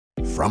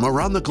from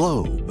around the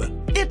globe.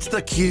 It's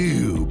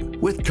theCUBE,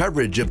 with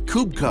coverage of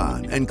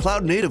KubeCon and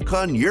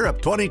CloudNativeCon Europe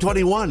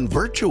 2021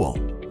 virtual.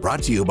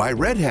 Brought to you by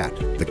Red Hat,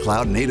 the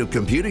Cloud Native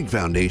Computing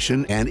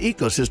Foundation, and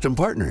ecosystem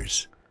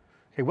partners.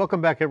 Hey, welcome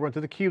back everyone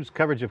to theCUBE's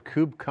coverage of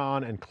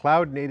KubeCon and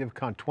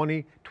CloudNativeCon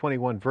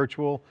 2021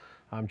 virtual.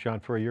 I'm John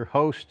Furrier, your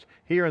host.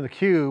 Here on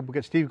theCUBE, we've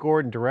got Steve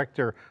Gordon,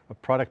 Director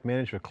of Product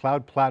Management,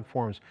 Cloud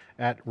Platforms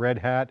at Red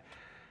Hat.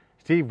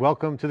 Steve,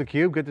 welcome to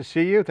theCUBE, good to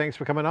see you. Thanks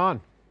for coming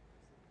on.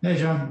 Hey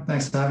John,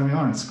 thanks for having me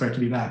on. It's great to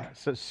be back.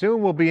 So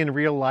soon we'll be in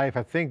real life.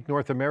 I think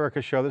North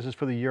America show, this is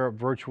for the Europe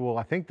virtual.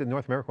 I think the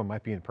North America one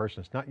might be in person.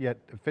 It's not yet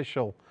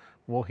official.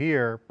 We'll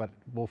hear, but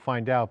we'll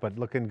find out, but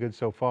looking good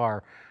so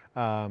far.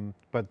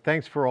 But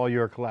thanks for all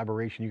your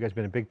collaboration. You guys have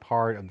been a big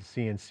part of the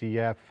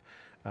CNCF.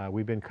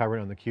 We've been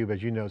covering on theCUBE,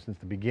 as you know, since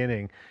the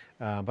beginning.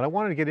 But I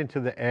wanted to get into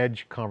the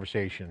edge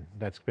conversation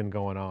that's been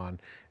going on.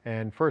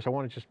 And first, I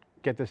want to just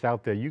get this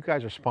out there. You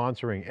guys are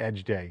sponsoring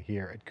Edge Day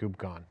here at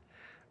KubeCon.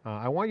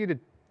 I want you to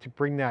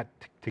bring that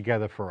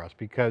together for us,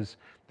 because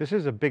this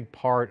is a big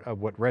part of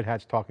what Red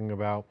Hat's talking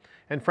about,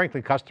 and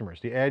frankly, customers.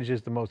 The edge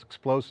is the most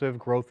explosive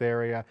growth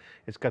area.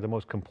 It's got the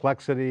most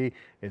complexity.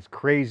 It's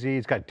crazy.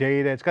 It's got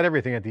data. It's got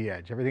everything at the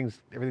edge.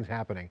 Everything's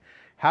happening.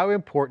 How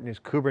important is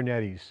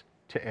Kubernetes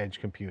to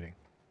edge computing?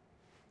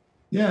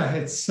 Yeah,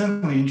 it's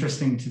certainly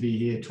interesting to be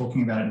here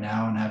talking about it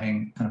now and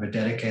having kind of a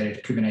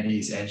dedicated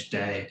Kubernetes Edge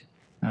Day.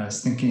 I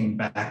was thinking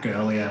back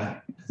earlier,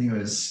 I think it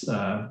was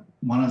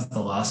one of the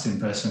last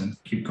in-person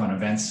KubeCon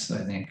events,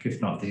 I think, if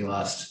not the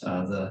last,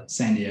 the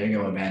San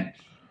Diego event,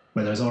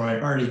 where there was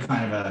already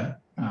kind of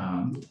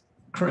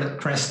a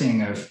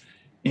cresting of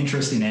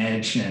interest in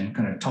Edge and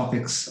kind of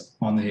topics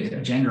on the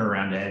agenda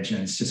around Edge.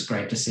 And it's just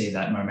great to see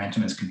that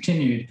momentum has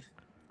continued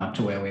up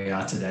to where we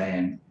are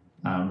today.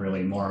 And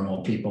really more and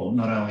more people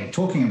not only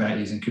talking about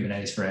using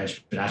Kubernetes for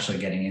Edge, but actually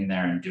getting in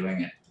there and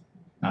doing it.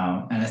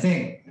 And I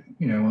think,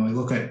 when we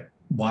look at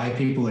why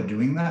people are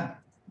doing that,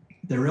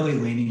 they're really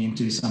leaning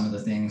into some of the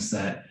things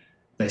that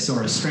they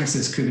saw as strengths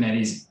as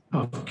Kubernetes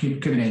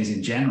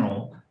in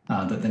general,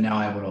 that they're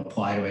now able to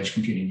apply to edge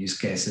computing use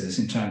cases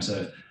in terms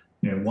of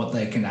what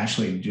they can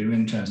actually do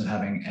in terms of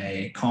having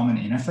a common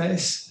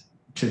interface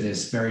to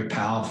this very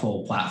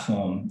powerful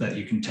platform that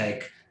you can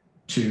take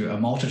to a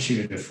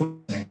multitude of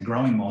footprints, a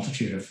growing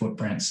multitude of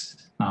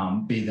footprints,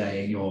 be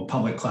they your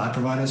public cloud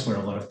providers, where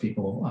a lot of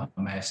people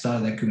may have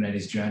started their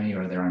Kubernetes journey,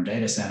 or their own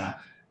data center,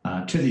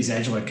 to these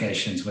edge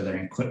locations where they're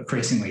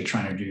increasingly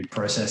trying to do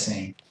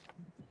processing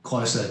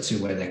closer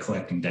to where they're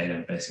collecting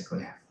data,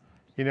 basically.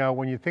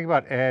 When you think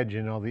about edge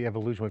and all the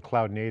evolution with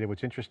cloud native,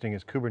 what's interesting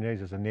is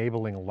Kubernetes is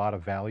enabling a lot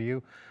of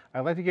value.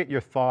 I'd like to get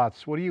your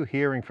thoughts. What are you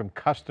hearing from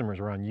customers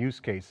around use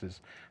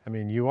cases? I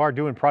mean, you are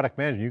doing product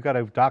management. You've got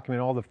to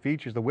document all the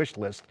features, the wish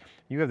list.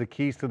 You have the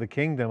keys to the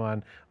kingdom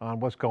on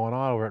what's going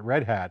on over at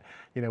Red Hat.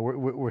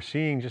 We're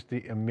seeing just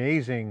the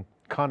amazing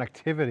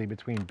connectivity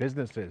between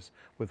businesses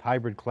with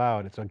hybrid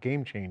cloud. It's a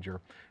game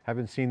changer.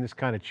 Haven't seen this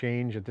kind of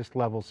change at this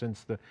level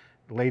since the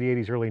late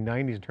 80s, early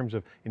 90s in terms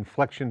of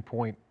inflection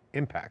point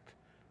impact.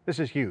 This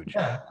is huge.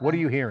 Yeah. What are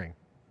you hearing?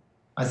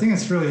 I think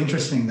it's really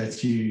interesting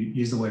that you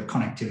use the word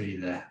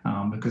connectivity there,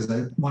 because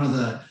one of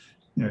the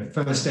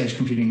first stage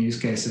computing use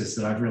cases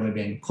that I've really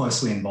been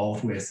closely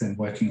involved with and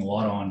working a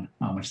lot on,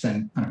 which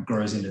then kind of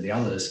grows into the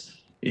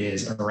others,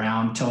 is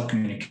around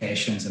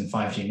telecommunications and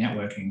 5G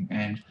networking.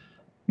 And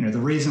the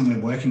reason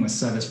we're working with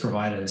service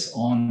providers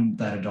on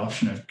that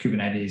adoption of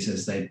Kubernetes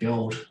as they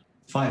build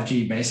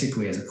 5G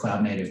basically as a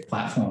cloud native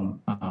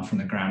platform from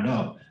the ground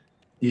up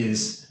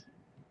is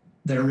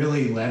they're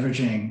really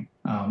leveraging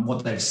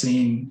what they've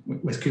seen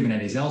with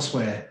Kubernetes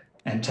elsewhere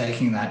and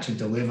taking that to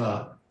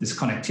deliver this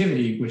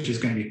connectivity, which is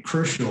going to be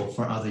crucial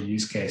for other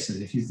use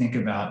cases. If you think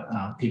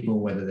about people,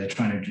 whether they're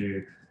trying to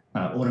do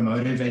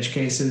automotive edge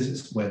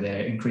cases, where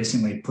they're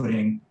increasingly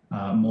putting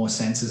more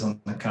sensors on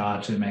the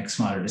car to make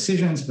smarter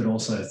decisions, but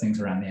also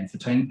things around the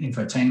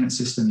infotainment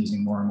system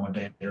using more and more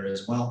data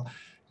as well.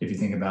 If you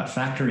think about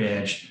factory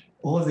edge,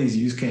 all of these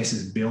use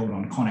cases build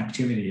on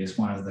connectivity as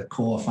one of the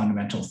core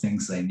fundamental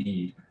things they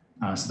need.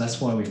 So that's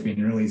why we've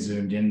been really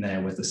zoomed in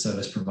there with the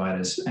service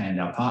providers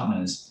and our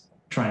partners,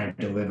 trying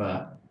to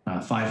deliver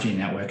 5G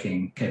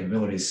networking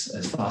capabilities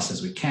as fast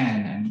as we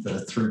can, and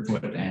the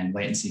throughput and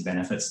latency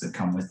benefits that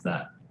come with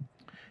that.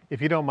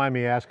 If you don't mind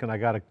me asking, I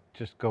got to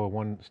just go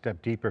one step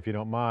deeper if you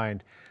don't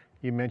mind.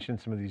 You mentioned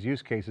some of these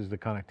use cases, the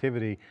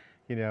connectivity,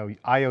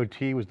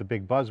 IoT was the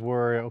big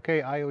buzzword.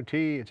 Okay,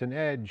 IoT, it's an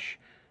edge,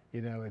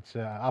 it's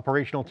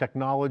operational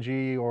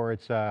technology, or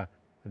it's a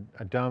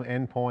dumb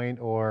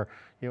endpoint, or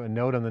a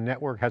node on the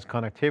network has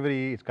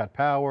connectivity, it's got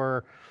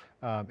power,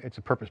 it's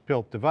a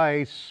purpose-built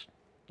device,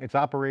 it's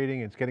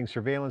operating, it's getting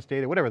surveillance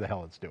data, whatever the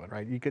hell it's doing,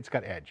 right? It's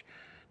got edge.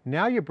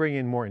 Now you bring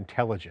in more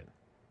intelligent,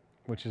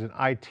 which is an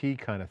IT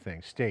kind of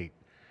thing, state,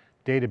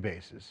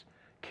 databases,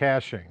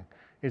 caching.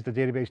 Is the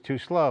database too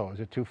slow? Is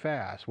it too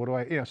fast? What do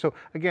I, so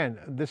again,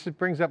 this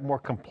brings up more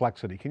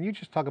complexity. Can you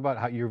just talk about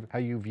how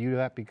you view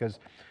that? Because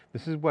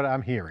this is what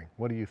I'm hearing.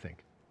 What do you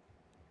think?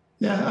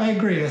 Yeah, I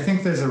agree. I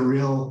think there's a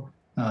real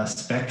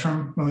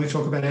spectrum when we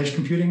talk about edge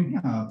computing,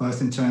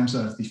 both in terms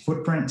of the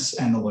footprints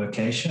and the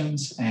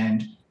locations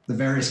and the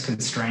various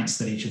constraints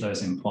that each of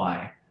those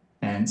imply.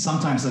 And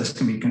sometimes those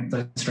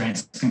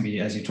constraints can be,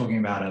 as you're talking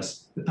about,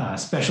 a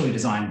specially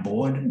designed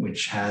board,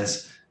 which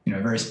has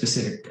very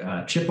specific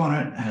chip on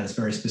it, has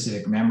very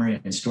specific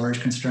memory and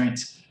storage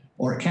constraints,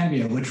 or it can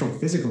be a literal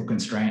physical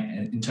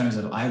constraint in terms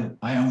of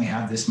I only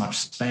have this much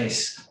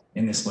space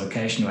in this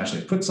location to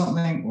actually put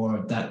something, or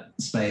that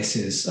space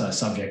is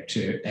subject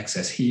to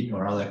excess heat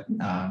or other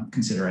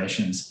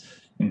considerations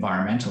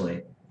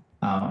environmentally.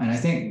 And I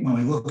think when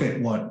we look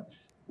at what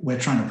we're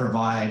trying to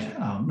provide,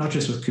 not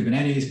just with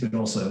Kubernetes, but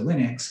also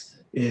Linux,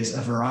 is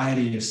a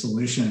variety of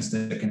solutions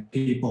that can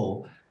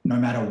people, no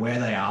matter where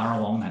they are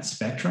along that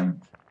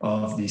spectrum,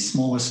 of the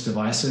smallest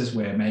devices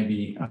where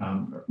maybe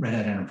Red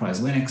Hat Enterprise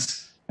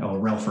Linux or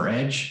RHEL for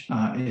Edge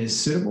is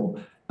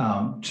suitable,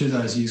 to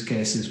those use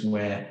cases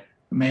where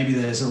maybe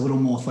there's a little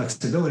more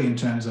flexibility in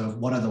terms of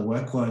what are the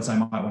workloads I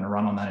might want to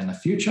run on that in the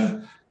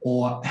future,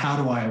 or how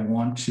do I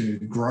want to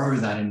grow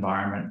that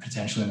environment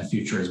potentially in the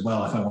future as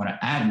well. If I want to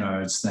add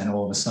nodes, then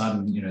all of a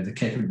sudden, the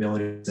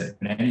capabilities that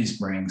Kubernetes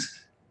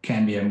brings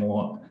can be a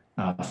more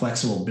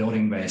flexible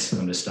building base for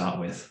them to start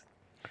with.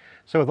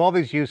 So with all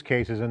these use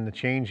cases and the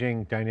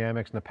changing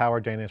dynamics and the power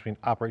dynamics between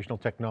operational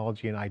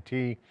technology and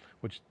IT,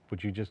 which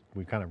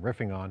we kind of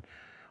riffing on,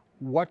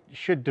 what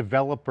should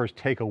developers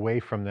take away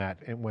from that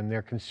when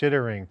they're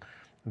considering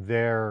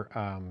their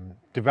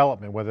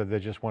development, whether they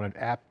just want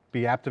to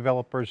be app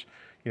developers,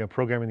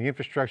 programming the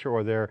infrastructure,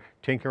 or they're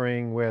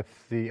tinkering with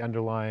the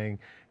underlying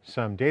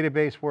some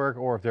database work,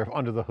 or if they're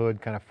under the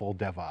hood, kind of full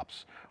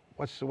DevOps?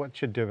 What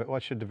should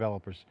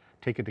developers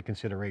take into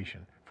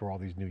consideration for all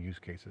these new use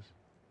cases?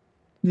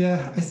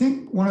 Yeah, I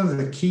think one of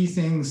the key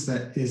things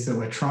that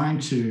we're trying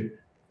to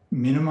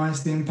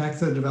minimize the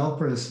impact of the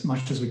developer as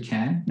much as we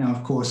can. Now,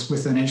 of course,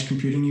 with an edge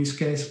computing use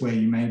case where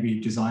you may be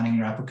designing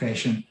your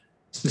application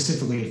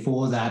specifically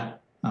for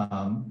that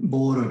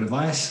board or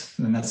device,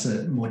 then that's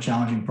a more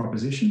challenging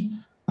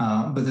proposition.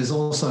 But there's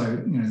also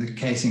the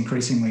case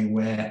increasingly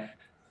where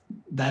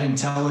that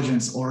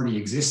intelligence already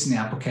exists in the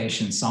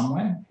application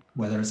somewhere,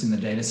 whether it's in the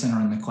data center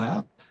or in the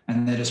cloud,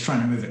 and they're just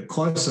trying to move it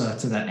closer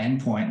to that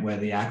endpoint where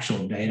the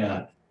actual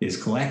data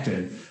is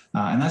collected.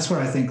 And that's where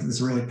I think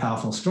there's a really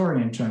powerful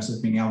story in terms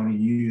of being able to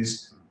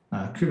use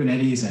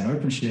Kubernetes and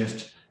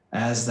OpenShift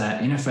as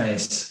that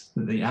interface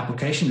that the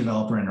application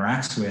developer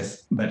interacts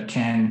with, but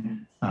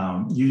can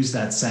use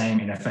that same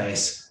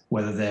interface,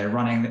 whether they're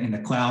running in the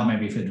cloud,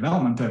 maybe for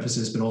development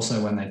purposes, but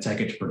also when they take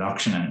it to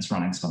production and it's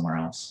running somewhere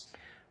else.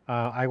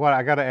 I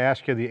got to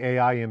ask you the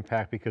AI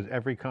impact, because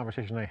every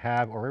conversation I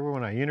have, or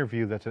everyone I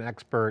interview that's an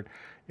expert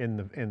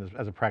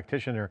as a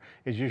practitioner,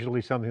 is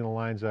usually something along the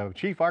lines of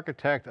chief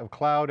architect of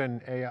cloud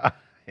and AI.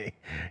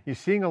 You're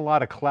seeing a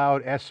lot of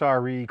cloud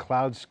SRE,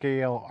 cloud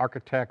scale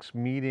architects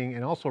meeting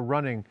and also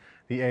running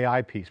the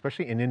AI piece,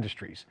 especially in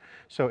industries.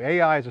 So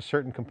AI is a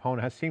certain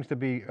component, it seems to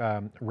be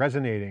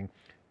resonating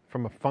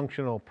from a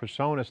functional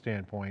persona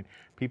standpoint.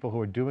 People who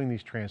are doing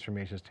these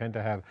transformations tend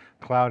to have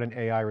cloud and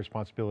AI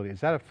responsibility. Is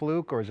that a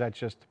fluke, or is that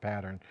just a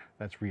pattern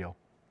that's real?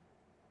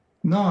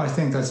 No, I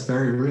think that's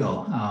very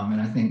real.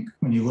 And I think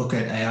when you look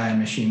at AI and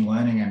machine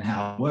learning and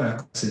how it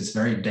works, it's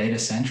very data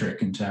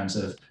centric in terms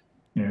of,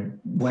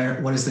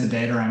 what is the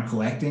data I'm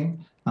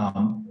collecting?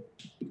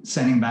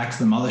 Sending back to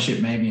the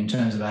mothership maybe in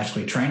terms of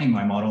actually training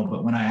my model,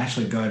 but when I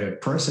actually go to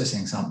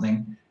processing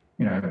something,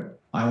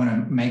 I want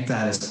to make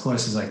that as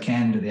close as I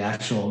can to the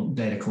actual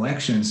data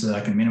collection so that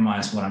I can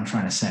minimize what I'm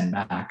trying to send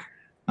back.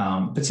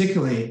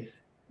 Particularly,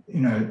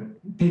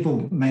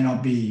 people may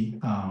not be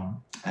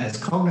as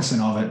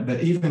cognizant of it,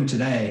 but even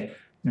today,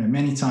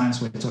 many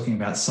times we're talking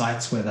about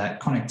sites where that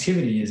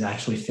connectivity is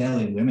actually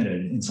fairly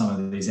limited in some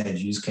of these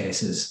edge use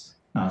cases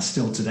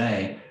still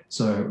today.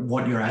 So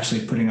what you're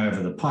actually putting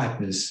over the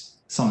pipe is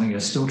something you're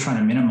still trying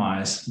to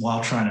minimize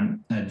while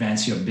trying to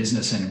advance your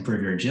business and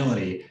improve your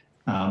agility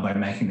by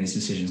making these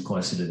decisions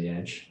closer to the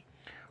edge.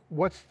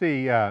 What's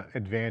the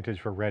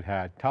advantage for Red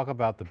Hat? Talk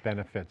about the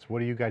benefits.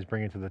 What are you guys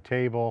bringing to the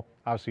table?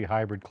 Obviously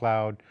hybrid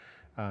cloud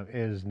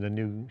is the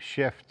new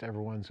shift.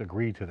 Everyone's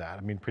agreed to that.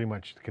 I mean, pretty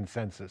much the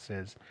consensus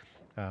is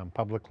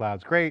public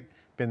cloud's great,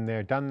 been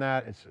there, done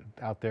that. It's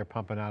out there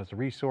pumping out as a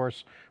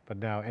resource, but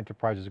now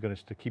enterprises are going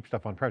to keep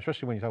stuff on-premise,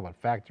 especially when you talk about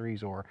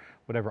factories or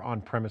whatever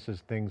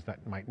on-premises things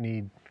that might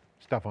need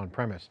stuff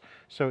on-premise.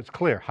 So it's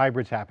clear,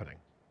 hybrid's happening.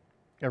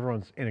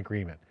 Everyone's in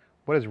agreement.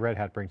 What does Red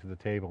Hat bring to the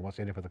table? What's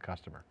in it for the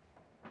customer?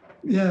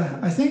 Yeah,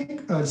 I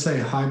think I would say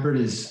hybrid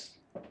is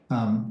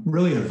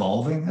really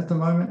evolving at the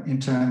moment in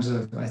terms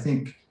of, I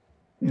think,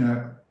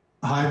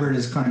 hybrid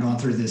has kind of gone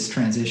through this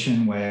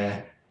transition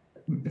where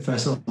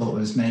first of all, it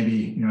was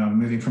maybe, I'm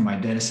moving from my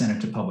data center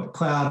to public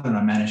cloud and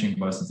I'm managing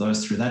both of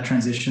those through that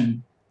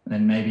transition.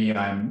 Then maybe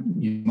I'm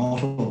using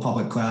multiple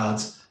public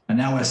clouds. And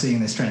now we're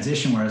seeing this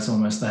transition where it's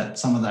almost that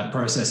some of that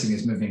processing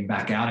is moving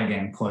back out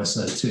again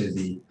closer to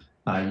the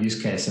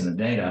use case and the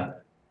data.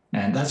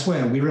 And that's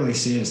where we really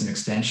see it as an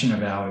extension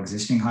of our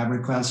existing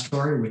hybrid cloud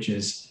story, which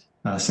is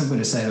simply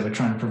to say that we're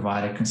trying to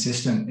provide a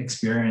consistent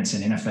experience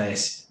and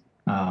interface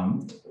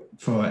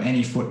for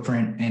any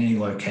footprint, any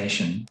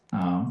location,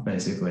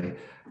 basically.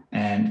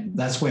 And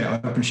that's where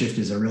OpenShift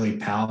is a really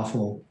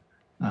powerful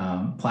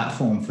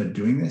platform for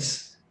doing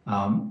this.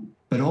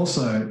 But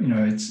also,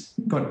 it's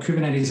got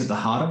Kubernetes at the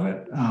heart of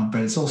it,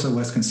 but it's also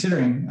worth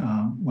considering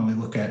when we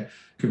look at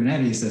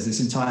Kubernetes, there's this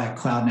entire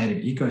cloud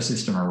native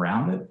ecosystem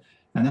around it.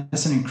 And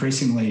that's an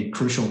increasingly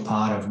crucial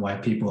part of why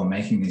people are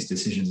making these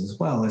decisions as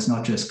well. It's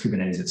not just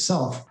Kubernetes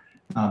itself,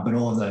 but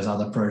all of those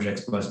other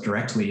projects, both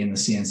directly in the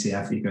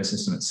CNCF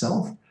ecosystem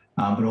itself,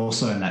 but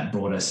also in that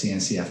broader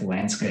CNCF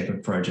landscape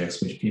of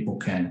projects which people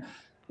can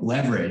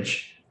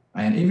leverage.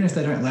 And even if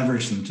they don't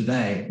leverage them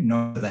today,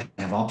 know that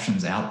they have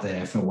options out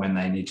there for when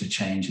they need to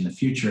change in the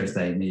future if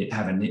they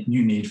have a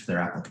new need for their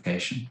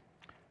application.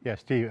 Yeah,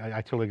 Steve,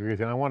 I totally agree with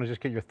you. And I want to just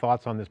get your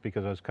thoughts on this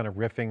because I was kind of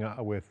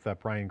riffing with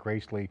Brian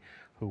Gracely,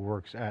 who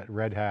works at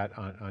Red Hat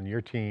on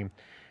your team.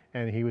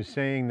 And he was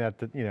saying that,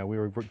 we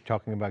were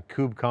talking about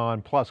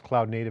KubeCon plus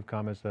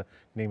CloudNativeCon as the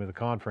name of the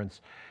conference.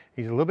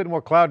 He's a little bit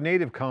more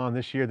CloudNativeCon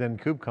this year than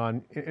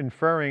KubeCon,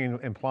 inferring,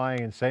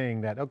 implying and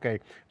saying that, okay,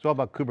 it's all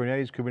about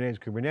Kubernetes, Kubernetes,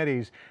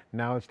 Kubernetes.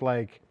 Now it's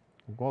like,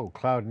 whoa,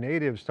 Cloud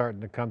Native starting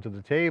to come to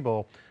the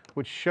table,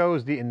 which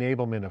shows the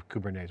enablement of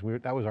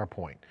Kubernetes. That was our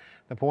point.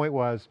 The point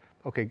was,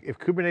 okay, if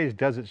Kubernetes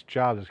does its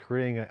job, it's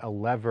creating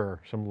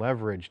some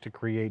leverage to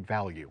create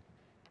value.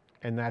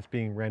 And that's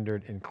being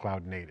rendered in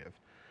Cloud Native.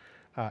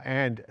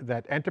 And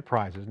that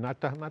enterprises,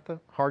 not the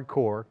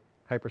hardcore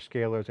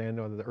hyperscalers and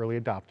or the early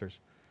adopters,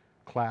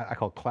 I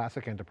call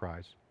classic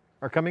enterprise,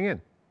 are coming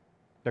in.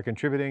 They're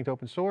contributing to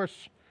open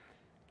source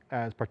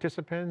as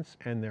participants,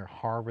 and they're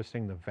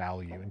harvesting the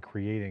value and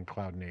creating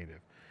cloud native.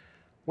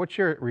 What's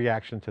your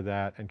reaction to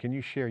that? And can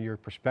you share your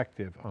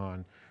perspective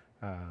on,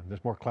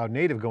 there's more cloud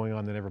native going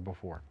on than ever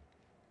before?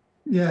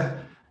 Yeah,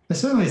 I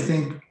certainly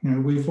think,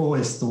 we've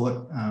always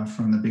thought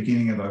from the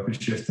beginning of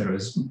OpenShift that it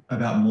was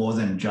about more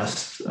than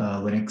just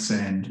Linux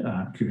and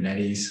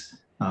Kubernetes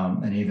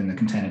and even the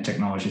container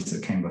technologies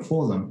that came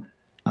before them.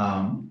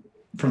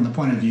 From the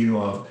point of view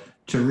of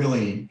to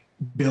really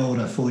build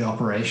a fully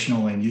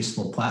operational and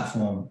useful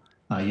platform,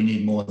 you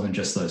need more than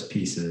just those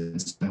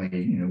pieces.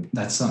 Certainly,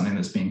 that's something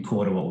that's been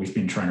core to what we've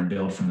been trying to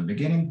build from the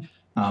beginning.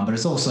 But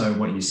it's also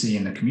what you see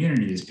in the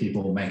community is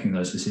people making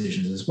those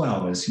decisions as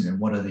well as,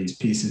 what are these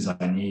pieces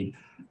I need,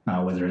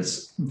 whether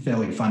it's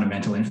fairly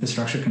fundamental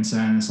infrastructure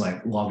concerns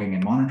like logging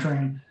and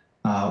monitoring,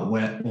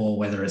 or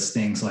whether it's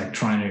things like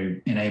trying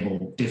to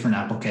enable different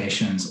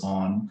applications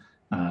on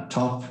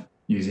top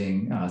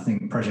using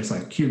projects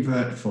like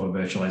KubeVirt for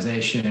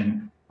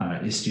virtualization,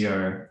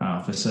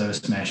 Istio for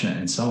service mesh,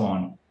 and so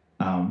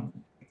on.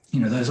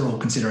 Those are all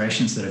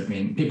considerations that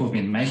people have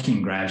been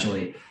making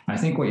gradually. I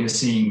think what you're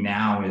seeing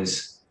now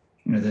is,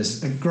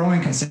 there's a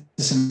growing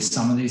consensus in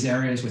some of these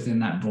areas within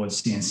that broad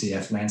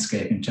CNCF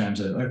landscape in terms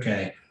of,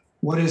 okay,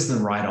 what is the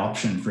right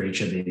option for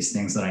each of these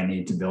things that I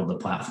need to build the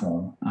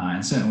platform?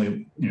 And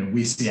certainly,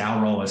 we see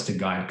our role as to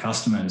guide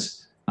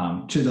customers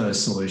to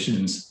those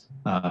solutions.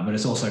 But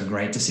it's also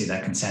great to see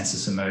that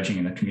consensus emerging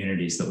in the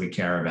communities that we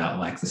care about,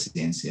 like the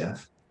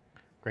CNCF.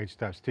 Great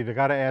stuff. Steve, I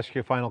got to ask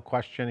you a final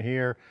question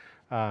here.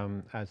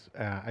 As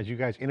you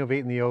guys innovate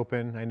in the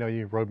open, I know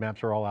your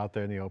roadmaps are all out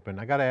there in the open.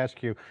 I got to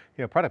ask you,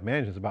 product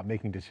management is about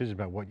making decisions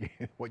about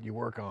what you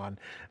work on.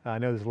 I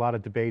know there's a lot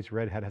of debates.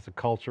 Red Hat has a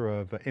culture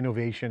of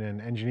innovation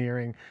and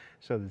engineering,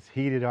 so there's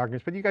heated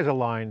arguments, but you guys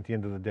align at the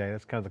end of the day.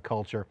 That's kind of the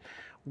culture.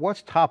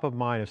 What's top of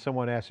mind if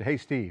someone asks you, hey,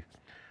 Steve,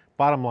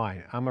 bottom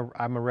line, I'm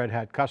a Red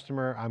Hat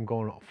customer. I'm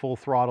going full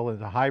throttle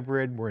into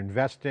hybrid. We're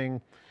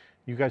investing.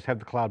 You guys have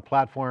the cloud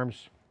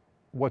platforms.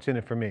 What's in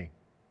it for me?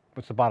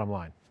 What's the bottom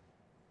line?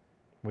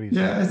 What do you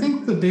say? Yeah, I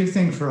think the big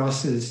thing for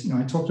us is,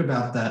 I talked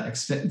about that.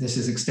 This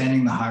is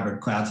extending the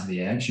hybrid cloud to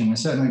the edge, and we're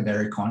certainly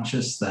very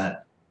conscious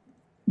that,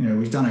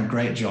 we've done a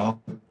great job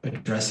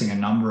addressing a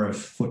number of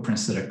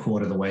footprints that are core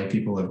to the way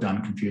people have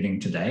done computing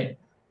to date.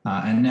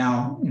 And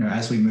now,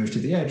 as we move to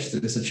the edge,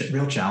 there's a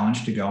real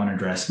challenge to go and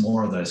address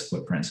more of those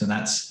footprints. And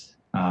that's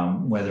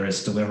whether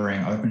it's delivering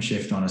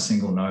OpenShift on a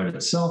single node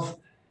itself,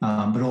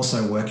 but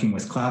also working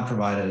with cloud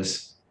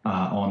providers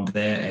on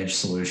their edge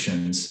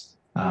solutions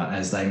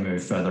as they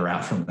move further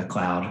out from the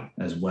cloud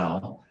as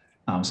well.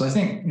 So I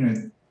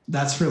think,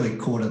 that's really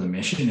core to the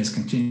mission, is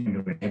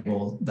continuing to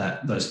enable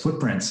those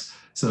footprints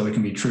so that we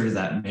can be true to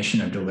that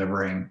mission of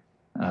delivering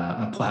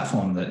a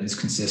platform that is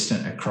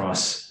consistent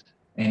across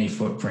any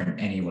footprint,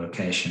 any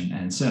location.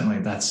 And certainly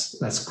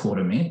that's core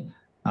to me.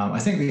 I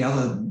think the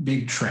other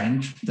big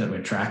trend that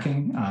we're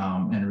tracking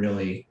and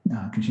really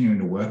continuing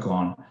to work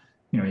on,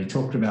 you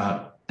talked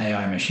about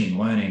AI machine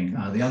learning.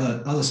 The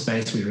other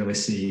space we really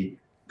see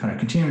kind of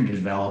continuing to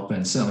develop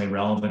and certainly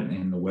relevant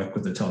in the work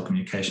with the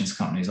telecommunications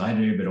companies I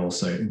do, but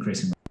also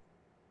increasingly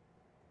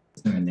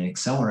in the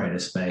accelerator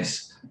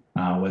space,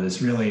 where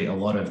there's really a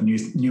lot of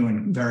new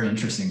and very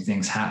interesting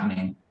things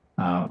happening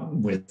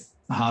with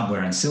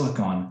hardware and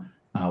silicon,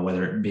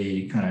 whether it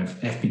be kind of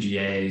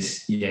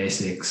FPGAs,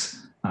 EASICs,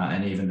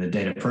 and even the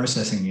data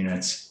processing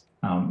units,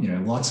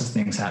 Lots of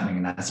things happening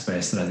in that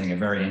space that I think are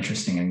very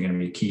interesting and going to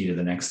be key to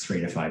the next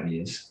 3 to 5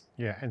 years.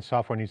 Yeah, and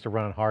software needs to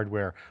run on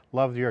hardware.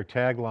 Love your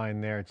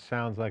tagline there. It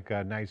sounds like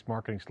a nice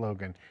marketing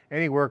slogan.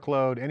 Any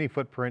workload, any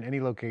footprint, any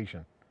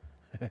location.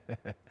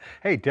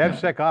 Hey,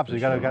 DevSecOps, you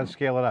got to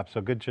scale it up.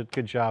 So good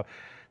job.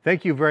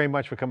 Thank you very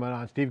much for coming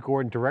on. Steve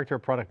Gordon, Director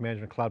of Product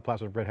Management, Cloud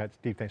Platform at Red Hat.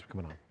 Steve, thanks for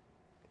coming on.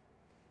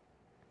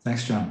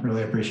 Thanks, John.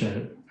 Really appreciate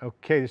it.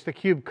 Okay, this is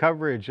theCUBE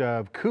coverage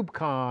of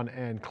KubeCon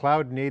and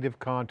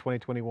CloudNativeCon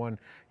 2021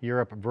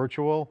 Europe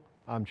Virtual.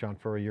 I'm John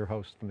Furrier, your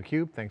host from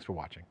theCUBE. Thanks for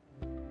watching.